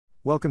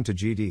Welcome to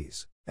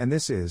GDs, and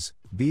this is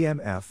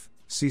BMF,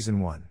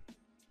 Season 1.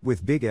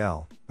 With Big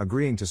L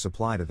agreeing to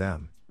supply to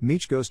them,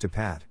 Meech goes to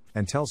Pat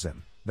and tells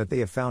him that they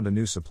have found a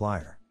new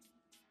supplier.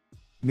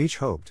 Meech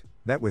hoped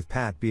that with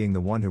Pat being the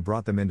one who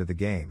brought them into the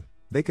game,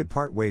 they could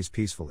part ways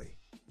peacefully.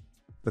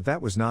 But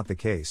that was not the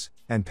case,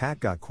 and Pat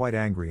got quite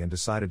angry and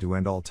decided to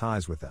end all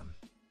ties with them.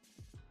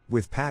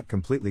 With Pat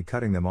completely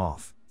cutting them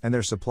off, and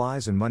their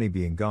supplies and money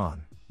being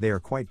gone, they are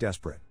quite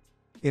desperate.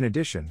 In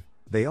addition,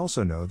 they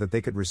also know that they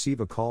could receive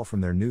a call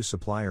from their new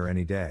supplier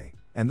any day,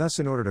 and thus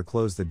in order to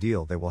close the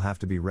deal they will have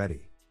to be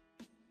ready.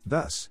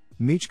 Thus,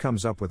 Meech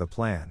comes up with a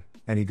plan,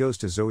 and he goes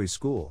to Zoe's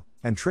school,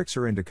 and tricks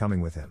her into coming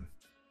with him.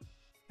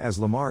 As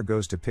Lamar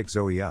goes to pick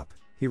Zoe up,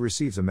 he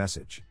receives a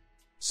message.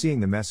 Seeing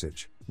the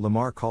message,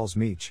 Lamar calls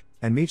Meech,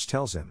 and Meech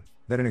tells him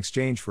that in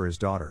exchange for his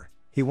daughter,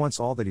 he wants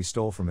all that he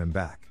stole from him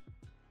back.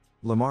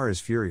 Lamar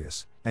is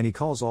furious, and he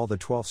calls all the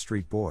 12th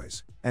Street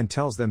boys, and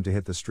tells them to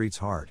hit the streets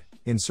hard,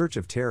 in search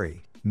of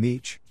Terry,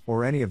 Meech,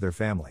 or any of their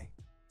family.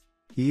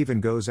 He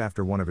even goes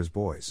after one of his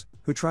boys,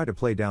 who tried to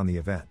play down the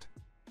event.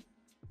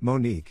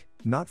 Monique,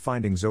 not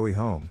finding Zoe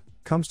home,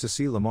 comes to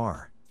see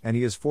Lamar, and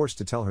he is forced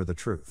to tell her the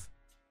truth.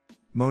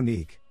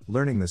 Monique,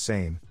 learning the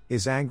same,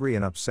 is angry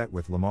and upset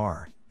with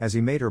Lamar, as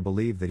he made her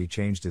believe that he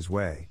changed his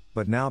way,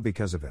 but now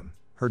because of him,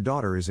 her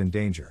daughter is in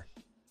danger.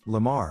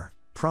 Lamar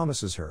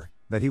promises her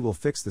that he will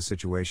fix the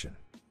situation,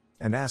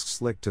 and asks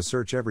Slick to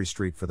search every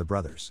street for the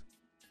brothers.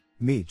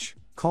 Meech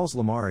calls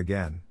Lamar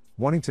again,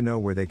 wanting to know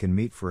where they can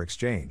meet for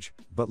exchange,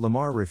 but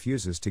Lamar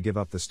refuses to give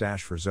up the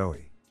stash for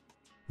Zoe.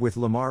 With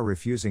Lamar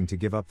refusing to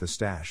give up the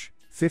stash,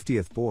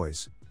 50th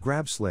boys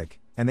grab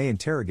Slick, and they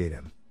interrogate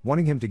him,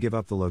 wanting him to give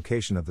up the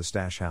location of the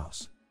stash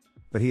house.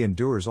 But he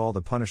endures all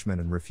the punishment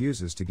and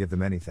refuses to give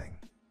them anything.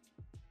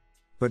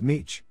 But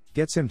Meech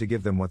gets him to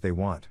give them what they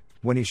want,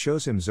 when he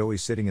shows him Zoe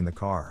sitting in the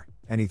car,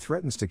 and he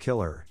threatens to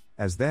kill her,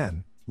 as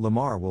then,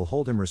 Lamar will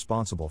hold him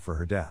responsible for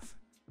her death.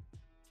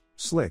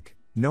 Slick,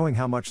 knowing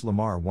how much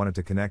Lamar wanted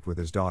to connect with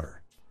his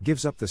daughter,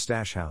 gives up the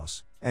stash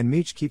house, and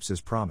Meech keeps his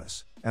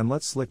promise, and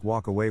lets Slick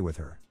walk away with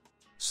her.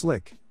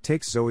 Slick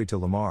takes Zoe to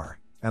Lamar,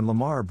 and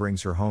Lamar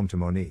brings her home to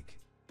Monique.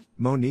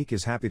 Monique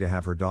is happy to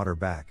have her daughter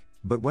back,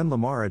 but when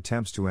Lamar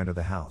attempts to enter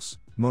the house,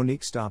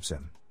 Monique stops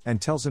him, and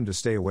tells him to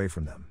stay away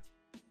from them.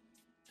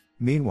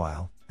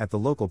 Meanwhile, at the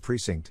local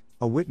precinct,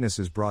 a witness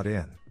is brought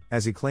in,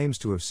 as he claims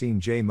to have seen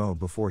J-Mo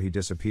before he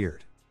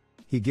disappeared.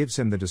 He gives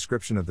him the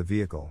description of the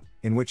vehicle,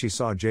 in which he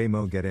saw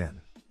J-Mo get in.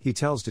 He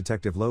tells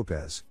Detective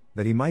Lopez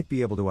that he might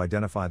be able to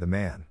identify the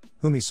man,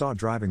 whom he saw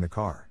driving the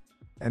car.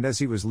 And as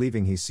he was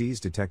leaving he sees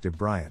Detective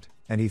Bryant,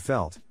 and he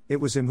felt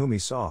it was him whom he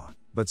saw,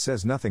 but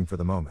says nothing for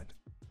the moment.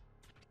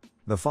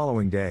 The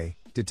following day,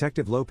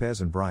 Detective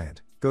Lopez and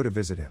Bryant go to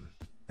visit him,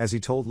 as he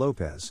told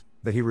Lopez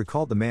that he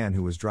recalled the man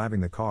who was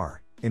driving the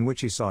car, in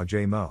which he saw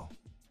J-Mo.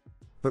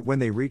 But when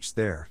they reached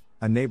there,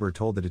 a neighbor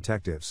told the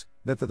detectives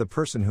that the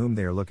person whom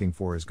they are looking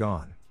for is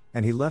gone,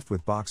 and he left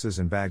with boxes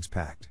and bags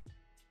packed.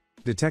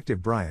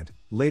 Detective Bryant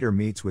later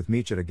meets with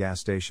Meech at a gas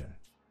station.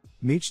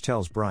 Meech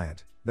tells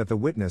Bryant that the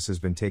witness has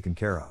been taken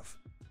care of.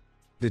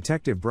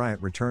 Detective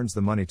Bryant returns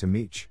the money to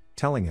Meech,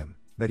 telling him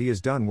that he is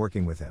done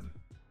working with him.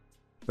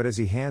 But as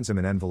he hands him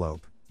an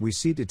envelope, we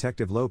see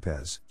Detective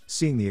Lopez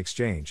seeing the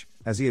exchange,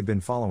 as he had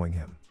been following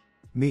him.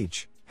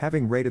 Meech,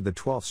 having raided the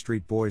 12th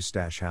Street boys'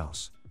 stash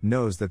house,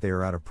 knows that they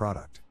are out of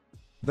product.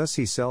 Thus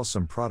he sells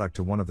some product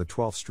to one of the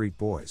 12th Street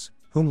boys,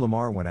 whom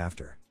Lamar went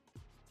after.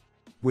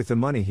 With the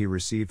money he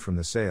received from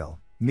the sale,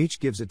 Meech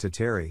gives it to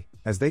Terry,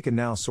 as they can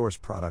now source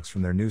products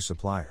from their new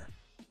supplier.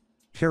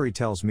 Terry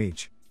tells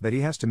Meech that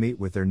he has to meet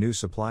with their new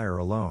supplier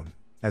alone,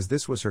 as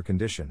this was her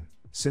condition,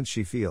 since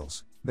she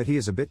feels that he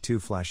is a bit too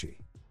flashy.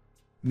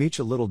 Meech,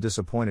 a little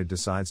disappointed,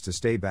 decides to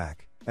stay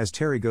back, as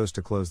Terry goes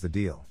to close the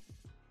deal.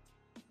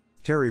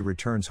 Terry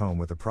returns home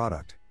with the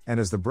product, and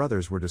as the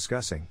brothers were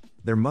discussing,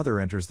 their mother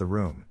enters the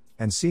room,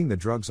 and seeing the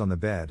drugs on the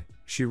bed,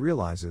 she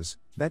realizes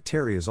that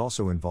Terry is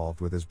also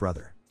involved with his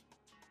brother.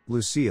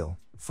 Lucille,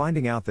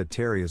 finding out that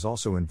Terry is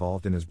also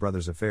involved in his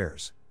brother's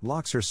affairs,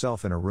 locks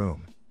herself in a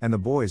room, and the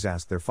boys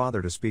ask their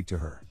father to speak to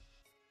her.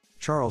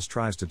 Charles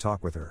tries to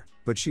talk with her,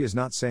 but she is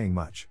not saying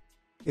much.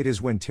 It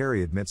is when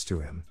Terry admits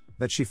to him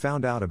that she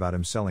found out about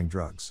him selling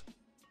drugs.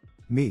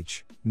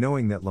 Meech,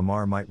 knowing that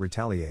Lamar might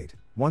retaliate,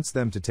 wants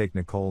them to take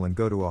Nicole and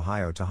go to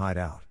Ohio to hide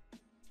out.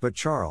 But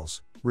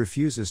Charles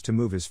refuses to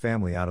move his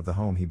family out of the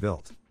home he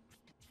built.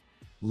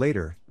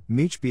 Later,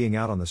 Meech, being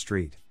out on the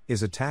street,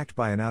 is attacked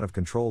by an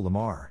out-of-control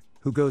Lamar,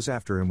 who goes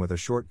after him with a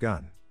short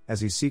gun,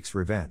 as he seeks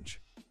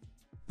revenge.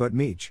 But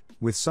Meech,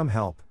 with some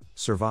help,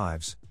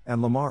 survives,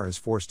 and Lamar is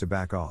forced to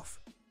back off.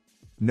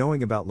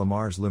 Knowing about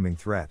Lamar's looming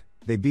threat,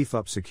 they beef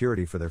up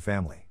security for their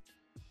family.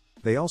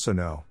 They also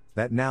know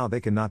that now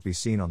they cannot be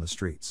seen on the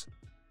streets.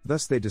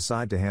 Thus they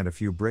decide to hand a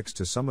few bricks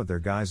to some of their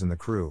guys in the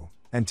crew,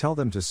 and tell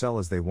them to sell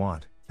as they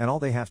want, and all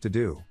they have to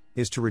do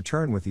is to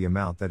return with the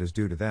amount that is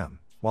due to them,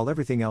 while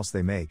everything else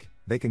they make,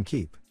 they can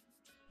keep.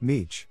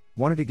 Meech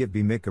wanted to give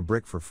B-Mick a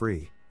brick for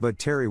free, but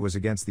Terry was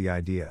against the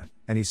idea,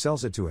 and he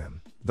sells it to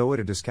him, though at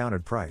a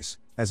discounted price,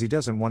 as he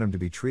doesn't want him to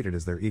be treated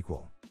as their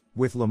equal.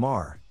 With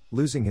Lamar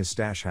losing his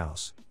stash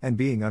house and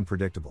being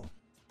unpredictable,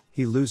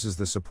 he loses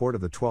the support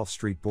of the 12th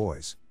Street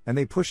boys, and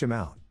they push him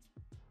out.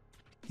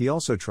 He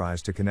also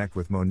tries to connect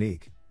with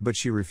Monique, but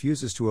she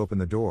refuses to open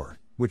the door,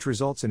 which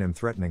results in him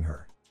threatening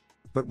her.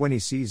 But when he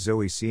sees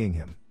Zoe seeing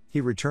him, he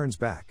returns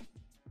back.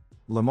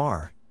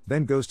 Lamar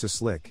then goes to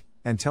Slick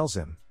and tells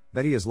him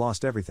that he has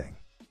lost everything.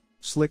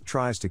 Slick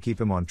tries to keep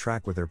him on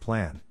track with their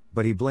plan,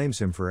 but he blames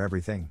him for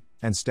everything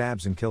and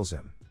stabs and kills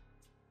him.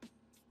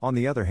 On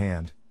the other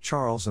hand,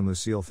 Charles and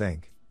Lucille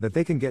think that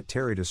they can get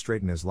Terry to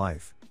straighten his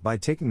life by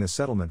taking the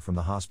settlement from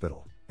the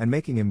hospital and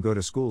making him go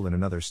to school in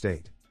another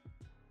state.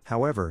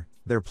 However,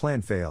 their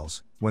plan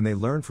fails when they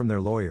learn from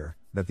their lawyer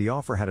that the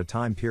offer had a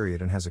time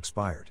period and has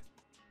expired.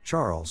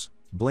 Charles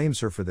blames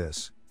her for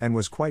this and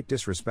was quite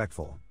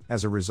disrespectful.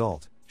 As a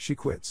result, she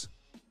quits.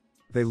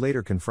 They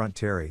later confront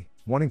Terry,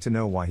 wanting to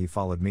know why he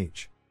followed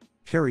Meech.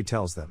 Terry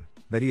tells them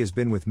that he has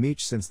been with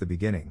Meech since the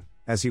beginning,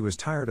 as he was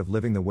tired of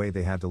living the way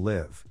they had to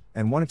live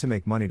and wanted to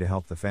make money to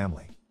help the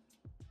family.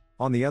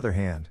 On the other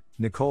hand,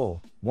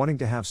 Nicole, wanting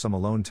to have some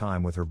alone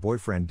time with her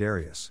boyfriend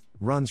Darius,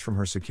 runs from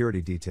her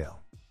security detail.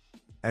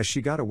 As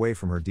she got away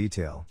from her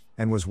detail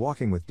and was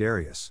walking with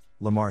Darius,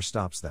 Lamar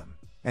stops them,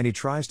 and he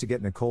tries to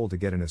get Nicole to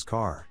get in his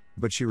car,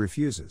 but she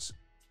refuses.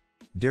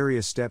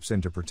 Darius steps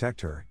in to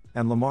protect her,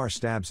 and Lamar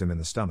stabs him in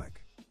the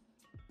stomach.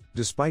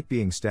 Despite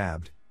being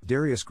stabbed,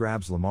 Darius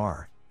grabs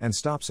Lamar and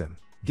stops him,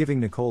 giving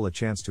Nicole a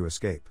chance to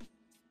escape.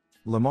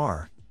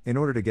 Lamar, in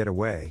order to get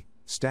away,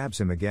 stabs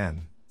him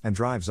again and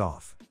drives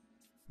off.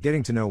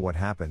 Getting to know what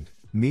happened,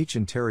 Meech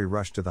and Terry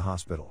rush to the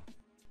hospital,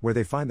 where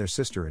they find their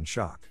sister in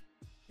shock.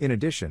 In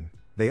addition,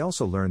 they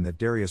also learn that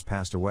Darius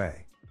passed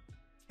away.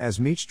 As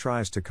Meech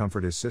tries to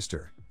comfort his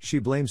sister, she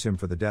blames him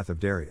for the death of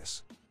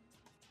Darius.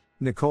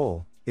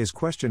 Nicole is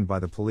questioned by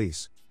the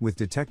police, with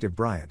Detective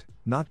Bryant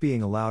not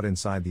being allowed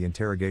inside the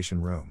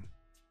interrogation room.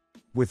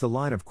 With the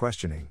line of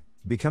questioning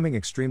becoming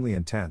extremely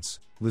intense,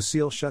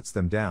 Lucille shuts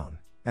them down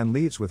and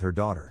leaves with her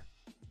daughter.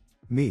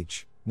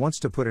 Meech wants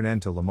to put an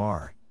end to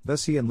Lamar,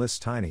 thus he enlists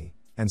Tiny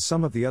and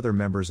some of the other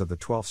members of the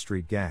 12th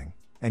Street gang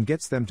and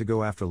gets them to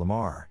go after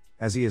Lamar,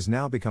 as he has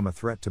now become a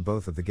threat to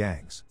both of the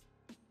gangs.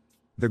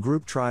 The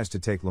group tries to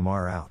take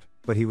Lamar out,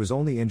 but he was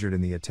only injured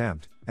in the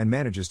attempt and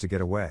manages to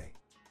get away.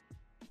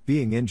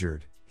 Being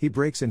injured, he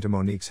breaks into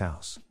Monique's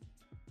house.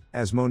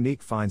 As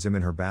Monique finds him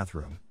in her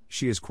bathroom,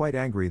 she is quite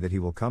angry that he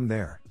will come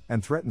there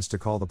and threatens to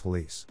call the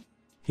police.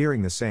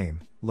 Hearing the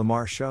same,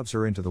 Lamar shoves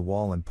her into the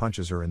wall and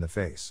punches her in the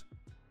face.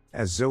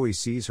 As Zoe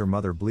sees her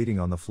mother bleeding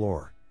on the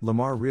floor,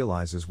 Lamar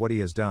realizes what he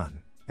has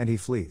done, and he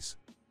flees.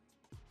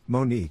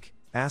 Monique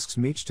asks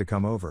Meech to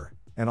come over,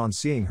 and on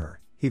seeing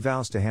her, he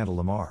vows to handle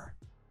Lamar.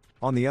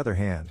 On the other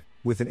hand,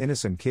 with an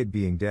innocent kid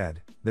being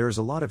dead, there is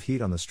a lot of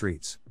heat on the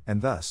streets,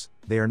 and thus,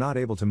 they are not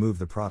able to move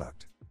the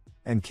product.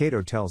 And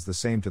Kato tells the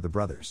same to the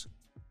brothers.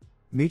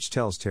 Meech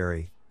tells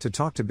Terry to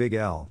talk to Big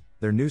L,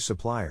 their new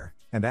supplier,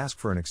 and ask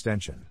for an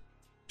extension.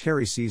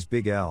 Terry sees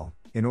Big L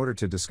in order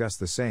to discuss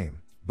the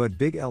same, but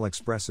Big L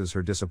expresses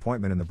her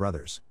disappointment in the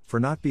brothers for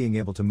not being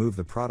able to move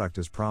the product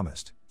as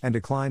promised, and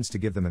declines to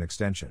give them an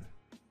extension.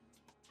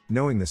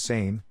 Knowing the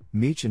same,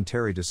 Meech and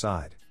Terry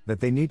decide that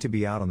they need to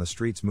be out on the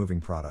streets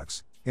moving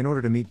products in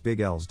order to meet Big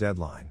L's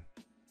deadline.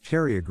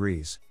 Terry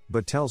agrees,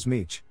 but tells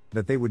Meech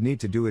that they would need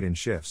to do it in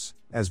shifts,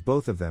 as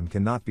both of them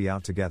cannot be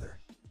out together.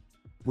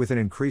 With an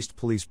increased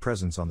police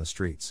presence on the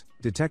streets,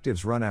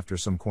 detectives run after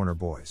some corner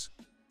boys.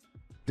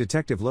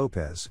 Detective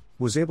Lopez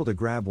was able to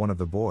grab one of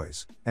the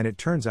boys, and it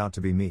turns out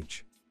to be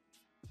Meech.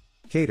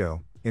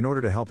 Kato, in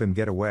order to help him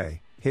get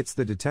away, hits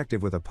the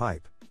detective with a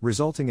pipe,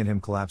 resulting in him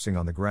collapsing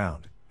on the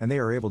ground, and they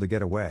are able to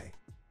get away.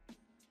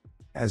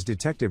 As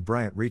Detective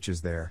Bryant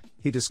reaches there,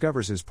 he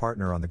discovers his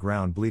partner on the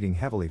ground bleeding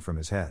heavily from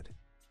his head.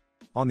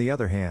 On the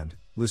other hand,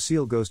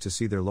 Lucille goes to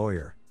see their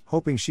lawyer,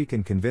 hoping she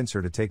can convince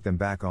her to take them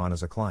back on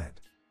as a client.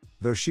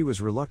 Though she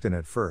was reluctant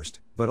at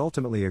first, but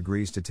ultimately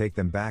agrees to take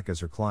them back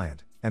as her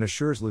client, and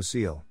assures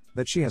Lucille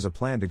that she has a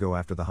plan to go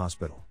after the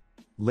hospital.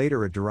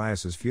 Later at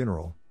Darius's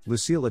funeral,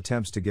 Lucille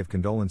attempts to give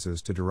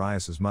condolences to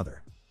Darius's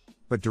mother.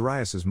 But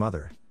Darius's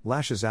mother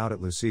lashes out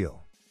at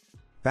Lucille.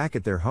 Back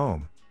at their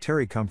home,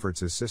 Terry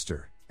comforts his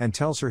sister and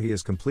tells her he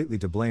is completely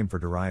to blame for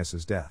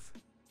Darius's death.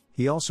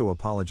 He also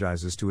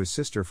apologizes to his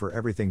sister for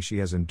everything she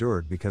has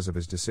endured because of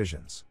his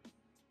decisions.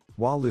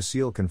 While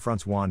Lucille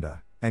confronts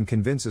Wanda and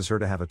convinces her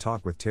to have a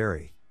talk with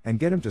Terry and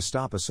get him to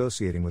stop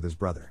associating with his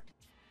brother.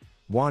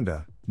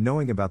 Wanda,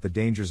 knowing about the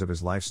dangers of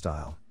his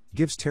lifestyle,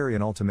 gives Terry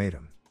an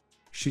ultimatum.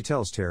 She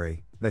tells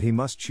Terry that he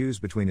must choose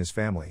between his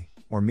family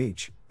or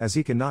Meech, as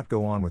he cannot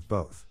go on with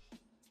both.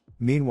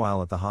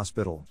 Meanwhile at the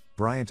hospital,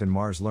 Bryant and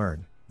Mars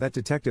learn that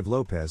Detective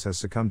Lopez has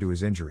succumbed to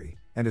his injury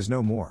and is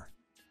no more.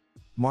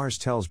 Mars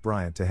tells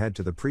Bryant to head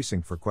to the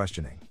precinct for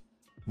questioning.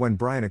 When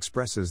Bryant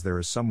expresses there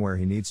is somewhere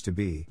he needs to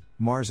be,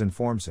 Mars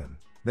informs him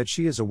that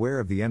she is aware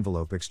of the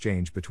envelope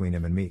exchange between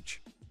him and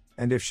Meech.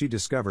 And if she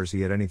discovers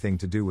he had anything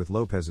to do with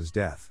Lopez's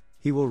death,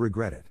 he will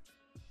regret it.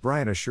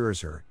 Bryant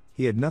assures her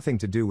he had nothing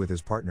to do with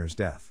his partner's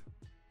death.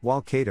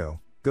 While Kato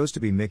goes to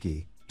be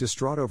Mickey,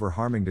 distraught over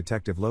harming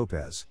Detective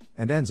Lopez,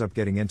 and ends up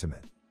getting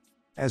intimate.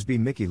 As B.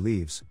 Mickey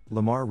leaves,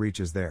 Lamar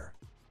reaches there.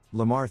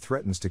 Lamar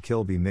threatens to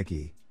kill B.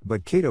 Mickey,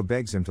 but Kato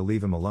begs him to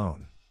leave him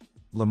alone.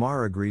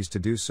 Lamar agrees to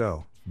do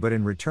so, but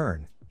in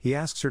return, he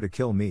asks her to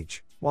kill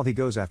Meech, while he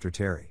goes after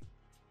Terry.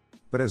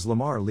 But as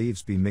Lamar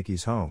leaves B.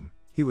 Mickey's home,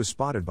 he was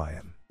spotted by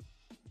him.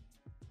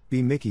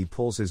 B. Mickey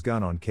pulls his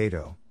gun on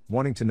Kato,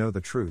 wanting to know the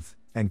truth,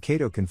 and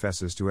Kato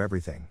confesses to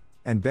everything,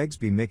 and begs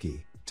B.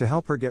 Mickey to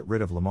help her get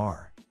rid of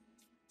Lamar.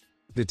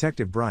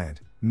 Detective Bryant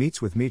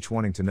meets with Meech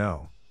wanting to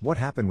know what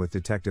happened with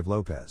Detective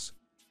Lopez.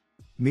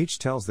 Meech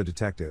tells the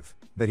detective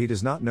that he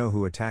does not know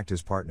who attacked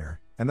his partner,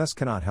 and thus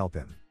cannot help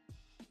him.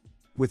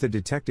 With the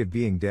detective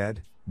being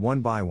dead,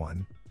 one by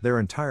one, their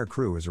entire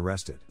crew is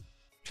arrested.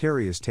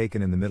 Terry is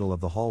taken in the middle of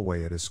the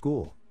hallway at his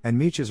school, and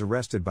Meech is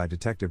arrested by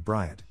Detective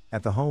Bryant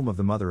at the home of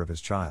the mother of his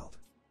child.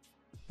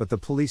 But the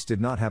police did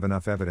not have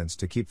enough evidence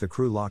to keep the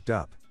crew locked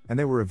up, and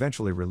they were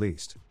eventually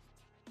released.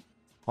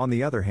 On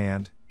the other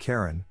hand,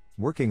 Karen,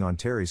 working on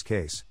Terry's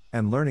case,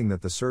 and learning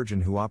that the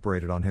surgeon who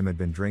operated on him had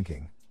been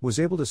drinking, was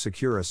able to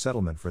secure a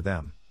settlement for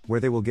them, where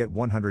they will get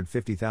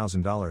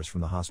 $150,000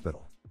 from the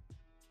hospital.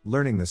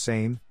 Learning the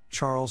same,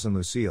 Charles and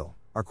Lucille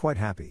are quite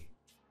happy.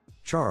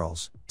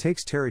 Charles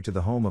takes Terry to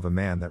the home of a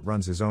man that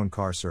runs his own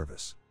car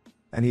service.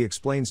 And he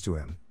explains to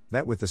him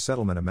that with the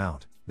settlement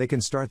amount, they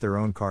can start their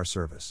own car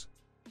service.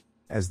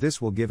 As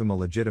this will give him a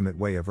legitimate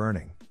way of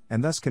earning,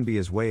 and thus can be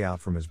his way out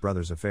from his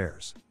brother's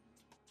affairs.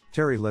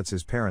 Terry lets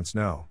his parents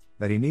know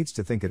that he needs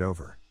to think it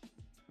over.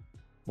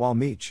 While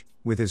Meech,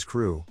 with his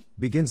crew,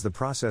 begins the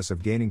process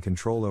of gaining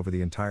control over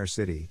the entire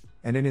city,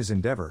 and in his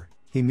endeavor,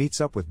 he meets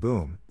up with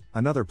Boom,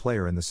 another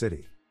player in the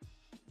city.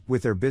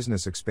 With their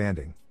business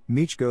expanding,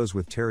 Meech goes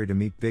with Terry to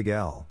meet Big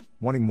L,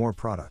 wanting more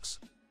products.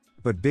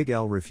 But Big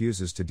L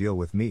refuses to deal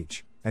with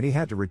Meech, and he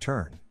had to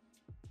return.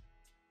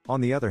 On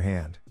the other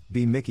hand,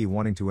 B. Mickey,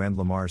 wanting to end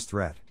Lamar's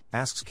threat,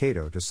 asks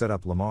Kato to set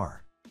up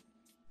Lamar.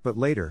 But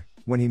later,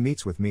 when he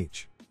meets with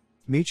Meech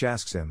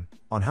asks him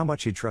on how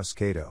much he trusts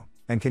Kato,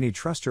 and can he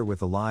trust her with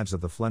the lives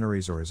of the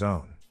Flannerys or his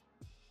own.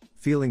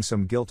 Feeling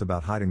some guilt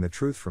about hiding the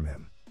truth from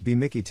him, B.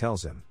 Mickey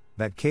tells him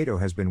that Kato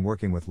has been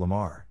working with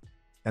Lamar,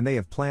 and they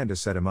have planned to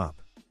set him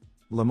up.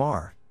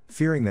 Lamar,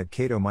 fearing that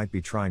Kato might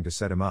be trying to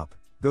set him up,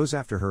 goes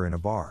after her in a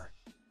bar.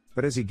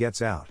 But as he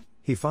gets out,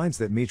 he finds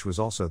that Meech was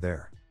also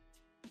there.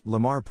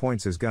 Lamar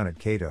points his gun at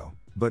Kato,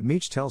 but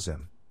Meech tells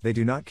him they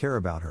do not care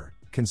about her,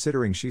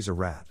 considering she's a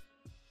rat.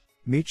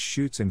 Meech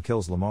shoots and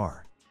kills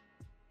Lamar.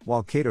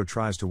 While Kato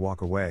tries to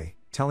walk away,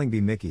 telling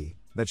B. Mickey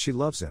that she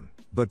loves him,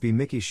 but B.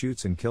 Mickey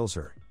shoots and kills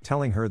her,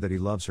 telling her that he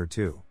loves her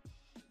too.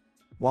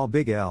 While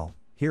Big L,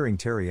 hearing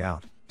Terry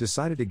out,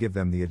 decided to give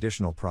them the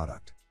additional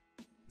product.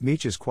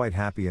 Meech is quite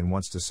happy and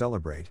wants to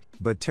celebrate,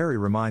 but Terry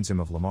reminds him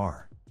of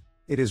Lamar.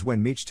 It is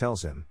when Meech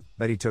tells him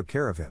that he took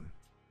care of him.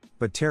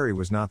 But Terry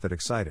was not that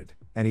excited,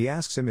 and he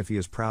asks him if he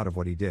is proud of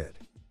what he did.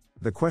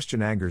 The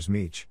question angers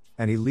Meech,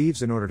 and he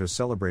leaves in order to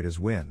celebrate his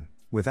win,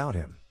 without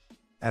him.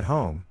 At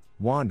home,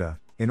 Wanda,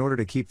 in order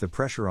to keep the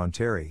pressure on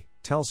Terry,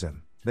 tells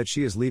him that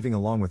she is leaving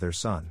along with their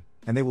son,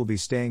 and they will be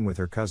staying with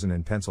her cousin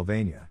in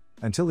Pennsylvania,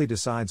 until he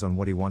decides on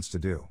what he wants to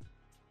do.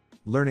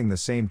 Learning the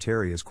same,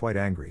 Terry is quite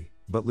angry,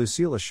 but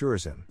Lucille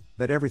assures him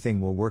that everything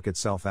will work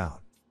itself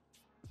out.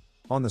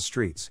 On the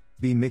streets,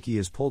 B. Mickey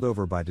is pulled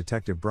over by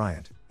Detective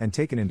Bryant, and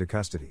taken into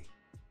custody.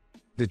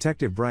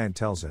 Detective Bryant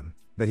tells him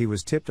that he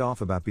was tipped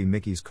off about B.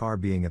 Mickey's car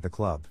being at the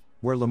club,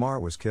 where Lamar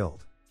was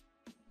killed.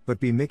 But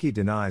B. Mickey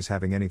denies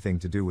having anything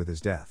to do with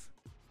his death.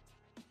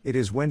 It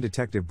is when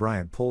Detective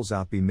Bryant pulls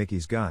out B.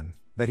 Mickey's gun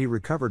that he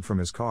recovered from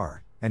his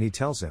car, and he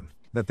tells him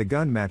that the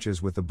gun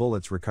matches with the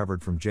bullets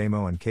recovered from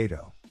J-Mo and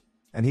Kato.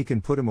 And he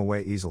can put him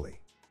away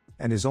easily.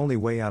 And his only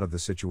way out of the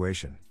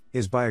situation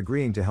is by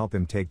agreeing to help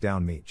him take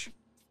down Meech.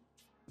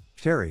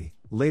 Terry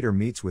later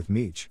meets with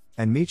Meech,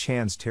 and Meech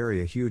hands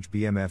Terry a huge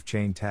BMF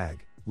chain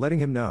tag, letting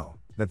him know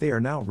that they are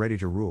now ready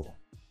to rule.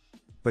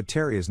 But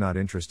Terry is not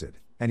interested,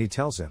 and he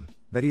tells him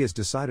that he has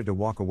decided to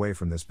walk away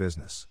from this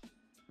business.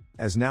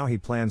 As now he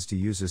plans to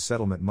use his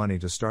settlement money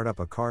to start up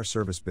a car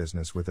service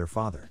business with their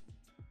father.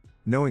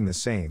 Knowing the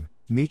same,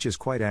 Meech is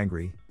quite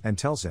angry, and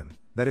tells him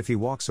that if he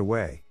walks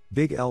away,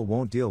 Big L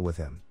won't deal with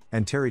him,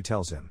 and Terry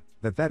tells him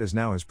that that is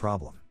now his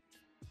problem.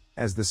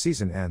 As the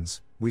season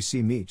ends, we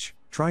see Meech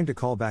trying to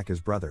call back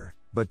his brother,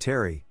 but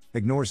Terry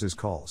ignores his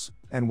calls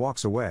and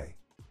walks away.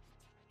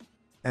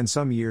 And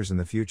some years in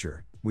the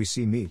future, we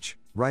see Meech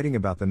writing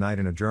about the night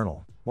in a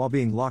journal while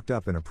being locked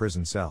up in a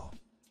prison cell.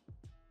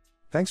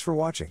 Thanks for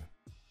watching.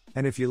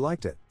 And if you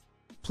liked it,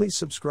 please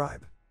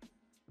subscribe.